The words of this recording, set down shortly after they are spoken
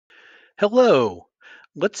Hello.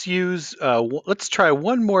 Let's try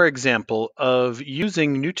one more example of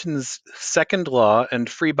using Newton's second law and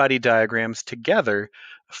free body diagrams together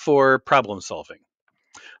for problem solving.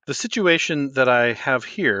 The situation that I have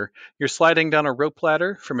here, you're sliding down a rope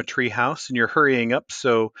ladder from a tree house and you're hurrying up,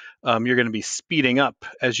 so you're going to be speeding up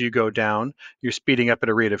as you go down. You're speeding up at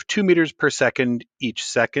a rate of 2 meters per second each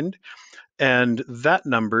second, and that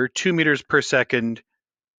number, 2 meters per second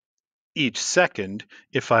each second,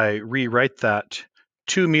 if I rewrite that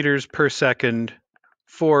 2 meters per second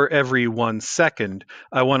for every 1 second,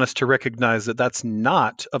 I want us to recognize that that's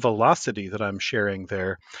not a velocity that I'm sharing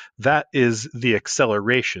there. That is the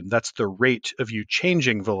acceleration. That's the rate of you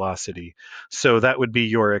changing velocity. So that would be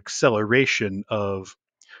your acceleration of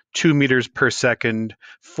 2 meters per second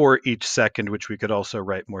for each second, which we could also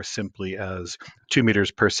write more simply as 2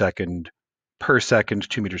 meters per second,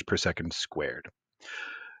 2 meters per second squared.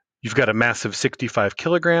 You've got a massive 65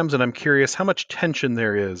 kilograms, and I'm curious how much tension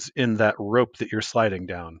there is in that rope that you're sliding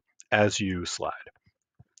down as you slide.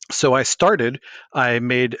 So I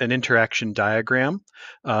made an interaction diagram.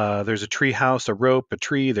 There's a tree house, a rope, a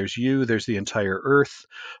tree, there's you, there's the entire earth.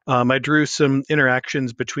 I drew some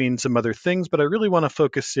interactions between some other things, but I really want to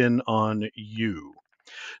focus in on you.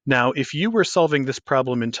 Now, if you were solving this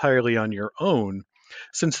problem entirely on your own,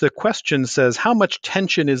 since the question says how much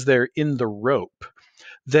tension is there in the rope,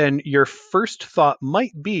 then your first thought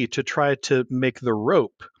might be to try to make the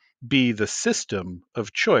rope be the system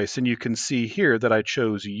of choice. And you can see here that I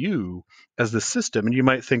chose you as the system. And you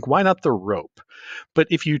might think, why not the rope? But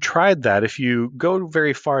if you tried that, if you go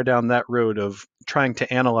very far down that road of trying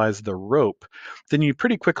to analyze the rope, then you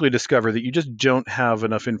pretty quickly discover that you just don't have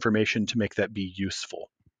enough information to make that be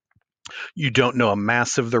useful. You don't know a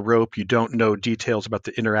mass of the rope. You don't know details about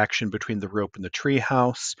the interaction between the rope and the tree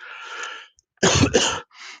house.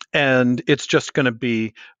 And it's just going to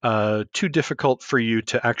be too difficult for you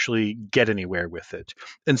to actually get anywhere with it.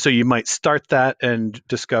 And so you might start that and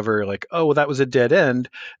discover like, oh, well, that was a dead end,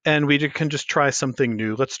 and we can just try something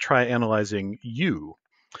new. Let's try analyzing you.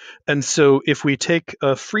 And so if we take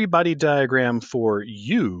a free body diagram for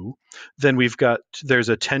you, then there's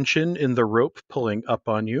a tension in the rope pulling up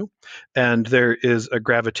on you, and there is a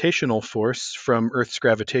gravitational force from Earth's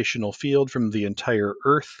gravitational field from the entire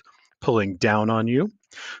Earth pulling down on you.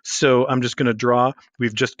 So I'm just going to draw,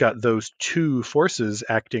 we've just got those two forces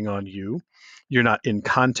acting on you. You're not in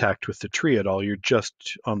contact with the tree at all, you're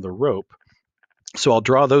just on the rope. So I'll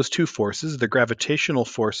draw those two forces. The gravitational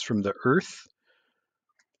force from the Earth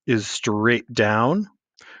is straight down.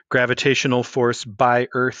 Gravitational force by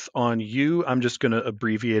Earth on you, I'm just going to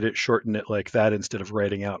abbreviate it, shorten it like that instead of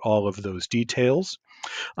writing out all of those details.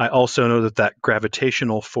 I also know that that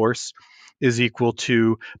gravitational force is equal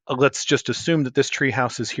to, let's just assume that this tree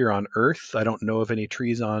house is here on Earth. I don't know of any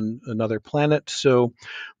trees on another planet, so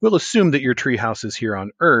we'll assume that your tree house is here on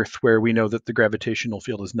Earth, where we know that the gravitational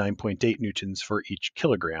field is 9.8 newtons for each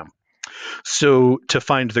kilogram. So to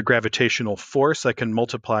find the gravitational force, I can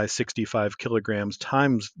multiply 65 kilograms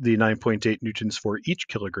times the 9.8 newtons for each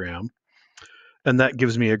kilogram, and that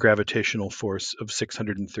gives me a gravitational force of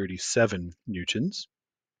 637 newtons.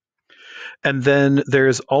 And then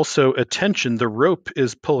there's also a tension. The rope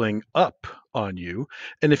is pulling up on you.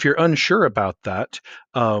 And if you're unsure about that,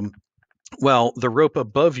 well, the rope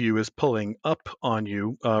above you is pulling up on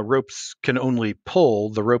you. Ropes can only pull,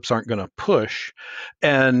 the ropes aren't going to push.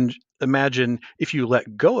 And imagine if you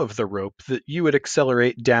let go of the rope that you would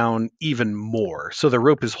accelerate down even more. So the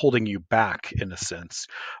rope is holding you back in a sense.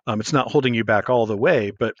 It's not holding you back all the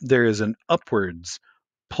way, but there is an upwards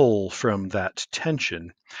pull from that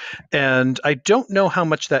tension. And I don't know how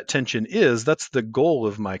much that tension is. That's the goal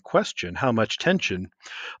of my question, how much tension.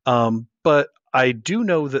 But I do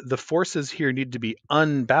know that the forces here need to be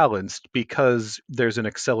unbalanced because there's an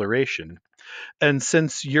acceleration. And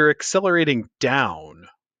since you're accelerating down,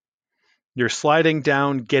 you're sliding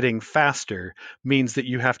down, getting faster means that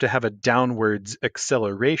you have to have a downwards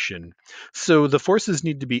acceleration. So the forces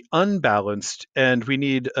need to be unbalanced, and we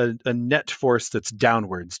need a net force that's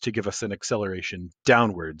downwards to give us an acceleration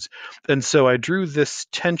downwards. And so I drew this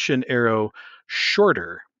tension arrow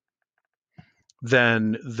shorter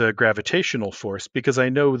than the gravitational force because I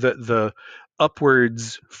know that the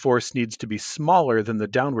upwards force needs to be smaller than the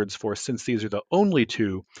downwards force since these are the only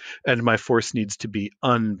two, and my force needs to be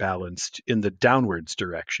unbalanced in the downwards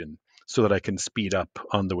direction so that I can speed up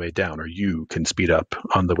on the way down, or you can speed up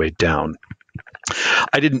on the way down.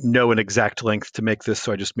 I didn't know an exact length to make this,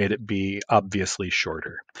 so I just made it be obviously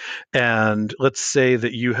shorter. And let's say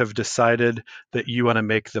that you have decided that you want to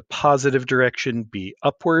make the positive direction be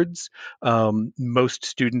upwards. Most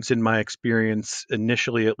students, in my experience,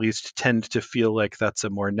 initially at least, tend to feel like that's a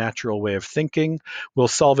more natural way of thinking. We'll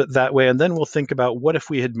solve it that way, and then we'll think about what if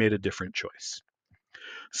we had made a different choice.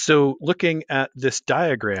 So looking at this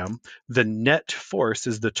diagram, the net force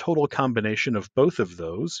is the total combination of both of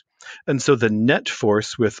those. And so the net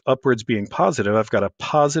force with upwards being positive, I've got a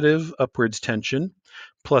positive upwards tension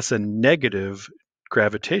plus a negative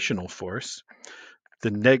gravitational force.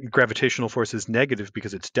 The gravitational force is negative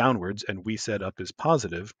because it's downwards, and we said up is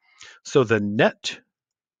positive. So the net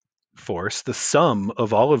force, the sum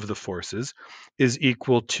of all of the forces, is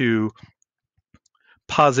equal to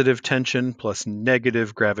positive tension plus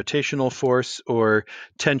negative gravitational force, or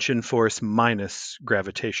tension force minus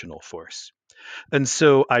gravitational force. And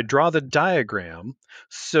so I draw the diagram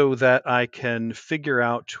so that I can figure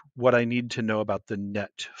out what I need to know about the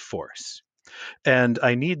net force. And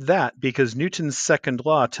I need that because Newton's second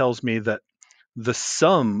law tells me that the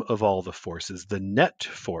sum of all the forces, the net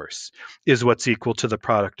force, is what's equal to the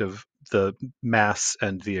product of the mass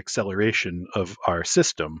and the acceleration of our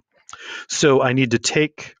system. So I need to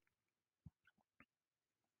take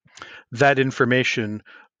that information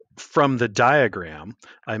from the diagram.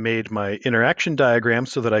 I made my interaction diagram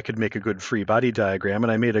so that I could make a good free body diagram,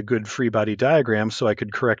 and I made a good free body diagram so I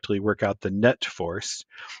could correctly work out the net force.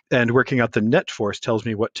 And working out the net force tells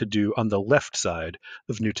me what to do on the left side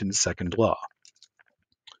of Newton's second law.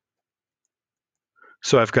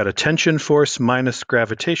 So I've got a tension force minus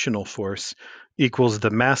gravitational force equals the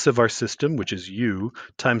mass of our system, which is u,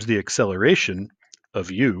 times the acceleration of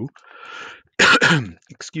u.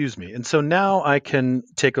 Excuse me. And so now I can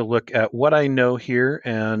take a look at what I know here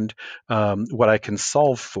and what I can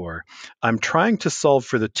solve for. I'm trying to solve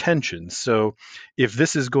for the tension. So if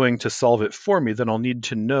this is going to solve it for me, then I'll need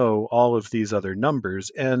to know all of these other numbers,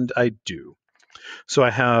 and I do. So I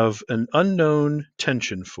have an unknown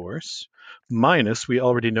tension force minus, we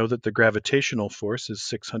already know that the gravitational force is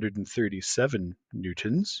 637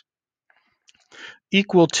 newtons,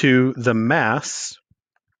 equal to the mass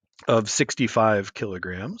of 65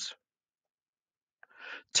 kilograms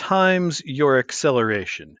times your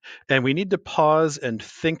acceleration. And we need to pause and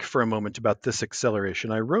think for a moment about this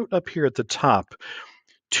acceleration. I wrote up here at the top,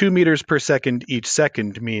 2 meters per second each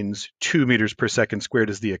second means 2 meters per second squared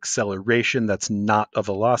is the acceleration. That's not a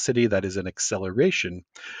velocity, that is an acceleration.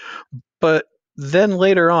 But then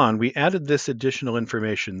later on, we added this additional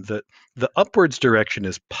information that the upwards direction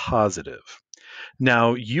is positive.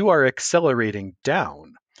 Now you are accelerating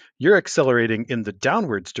down. You're accelerating in the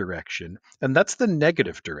downwards direction, and that's the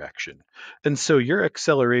negative direction. And so your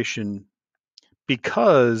acceleration,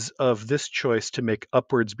 because of this choice to make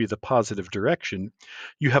upwards be the positive direction,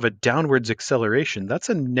 you have a downwards acceleration. That's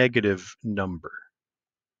a negative number.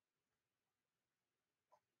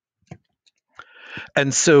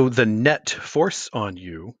 And so the net force on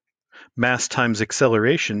you, mass times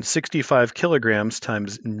acceleration, 65 kilograms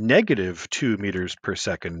times negative 2 meters per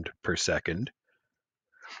second,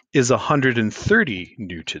 is 130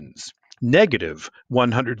 newtons, negative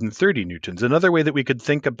 130 newtons. Another way that we could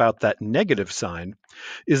think about that negative sign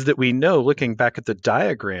is that we know, looking back at the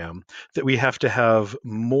diagram, that we have to have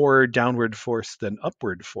more downward force than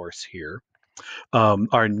upward force here.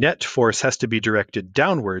 Our net force has to be directed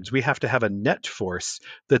downwards. We have to have a net force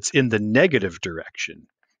that's in the negative direction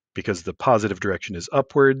because the positive direction is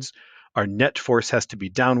upwards. Our net force has to be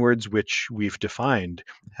downwards, which we've defined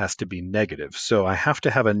has to be negative. So I have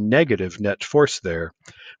to have a negative net force there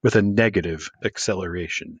with a negative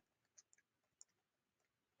acceleration.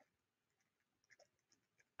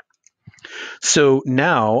 So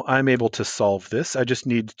now I'm able to solve this. I just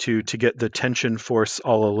need to get the tension force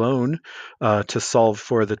all alone. To solve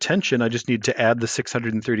for the tension, I just need to add the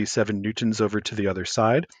 637 newtons over to the other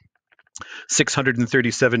side.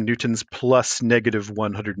 637 newtons plus negative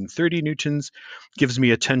 130 newtons gives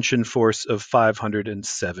me a tension force of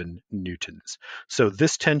 507 newtons. So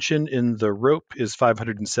this tension in the rope is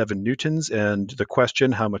 507 newtons, and the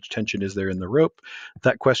question, how much tension is there in the rope?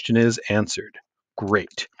 That question is answered.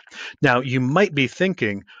 Great. Now, you might be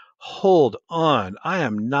thinking, hold on, I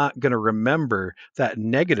am not going to remember that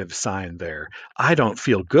negative sign there. I don't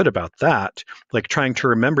feel good about that. Like trying to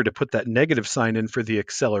remember to put that negative sign in for the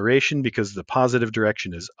acceleration because the positive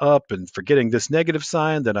direction is up, and forgetting this negative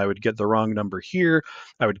sign, then I would get the wrong number here.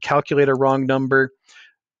 I would calculate a wrong number.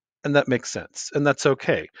 And that makes sense. And that's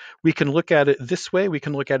okay. We can look at it this way. We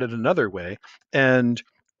can look at it another way. And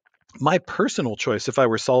my personal choice, if I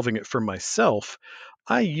were solving it for myself,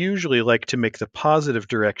 I usually like to make the positive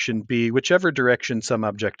direction be whichever direction some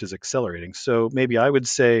object is accelerating. So maybe I would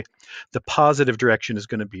say the positive direction is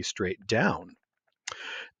going to be straight down.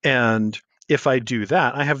 And if I do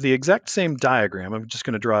that, I have the exact same diagram. I'm just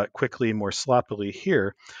going to draw it quickly and more sloppily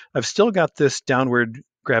here. I've still got this downward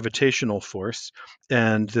gravitational force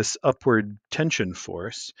and this upward tension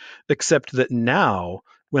force, except that now,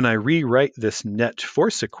 when I rewrite this net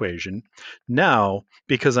force equation, now,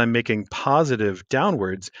 because I'm making positive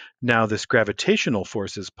downwards, now this gravitational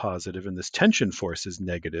force is positive and this tension force is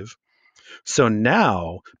negative. So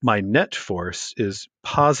now my net force is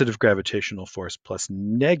positive gravitational force plus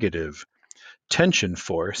negative tension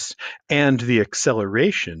force, and the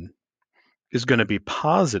acceleration is going to be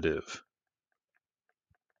positive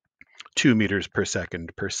 2 meters per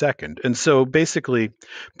second per second. And so basically,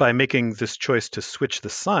 by making this choice to switch the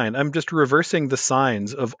sign, I'm just reversing the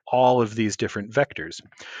signs of all of these different vectors.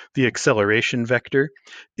 The acceleration vector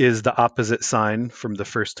is the opposite sign from the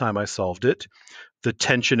first time I solved it. The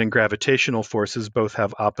tension and gravitational forces both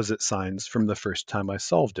have opposite signs from the first time I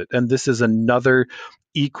solved it. And this is another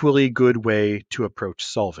equally good way to approach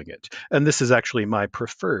solving it. And this is actually my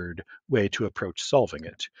preferred way to approach solving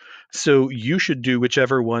it. So you should do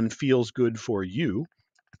whichever one feels good for you.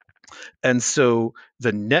 And so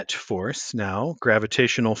the net force now,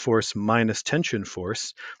 gravitational force minus tension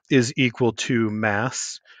force, is equal to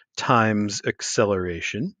mass times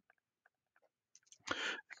acceleration.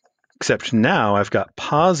 Except now I've got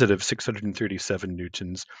positive 637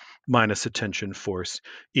 newtons minus a tension force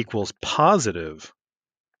equals positive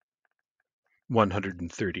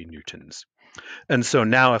 130 newtons. And so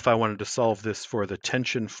now if I wanted to solve this for the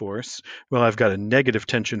tension force, well, I've got a negative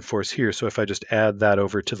tension force here. So if I just add that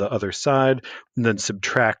over to the other side and then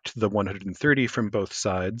subtract the 130 from both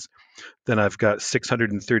sides, then I've got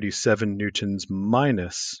 637 newtons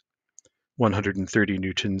minus 130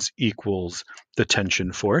 newtons equals the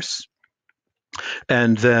tension force.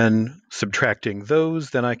 And then subtracting those,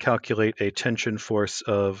 then I calculate a tension force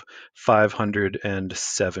of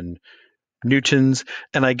 507 newtons,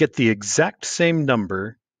 and I get the exact same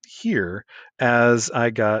number here as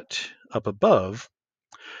I got up above.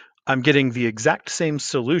 I'm getting the exact same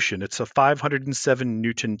solution. It's a 507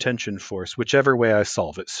 Newton tension force, whichever way I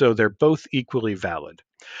solve it. So they're both equally valid.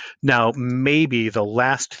 Now, maybe the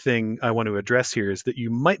last thing I want to address here is that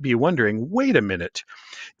you might be wondering, wait a minute,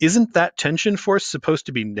 isn't that tension force supposed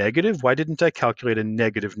to be negative? Why didn't I calculate a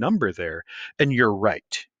negative number there? And you're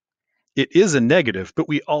right. It is a negative, but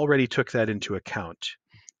we already took that into account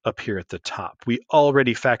up here at the top. We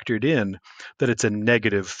already factored in that it's a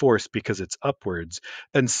negative force because it's upwards.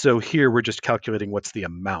 And so here we're just calculating what's the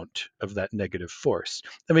amount of that negative force.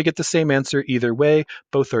 And we get the same answer either way.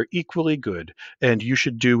 Both are equally good. And you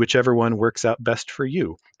should do whichever one works out best for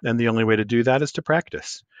you. And the only way to do that is to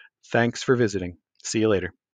practice. Thanks for visiting. See you later.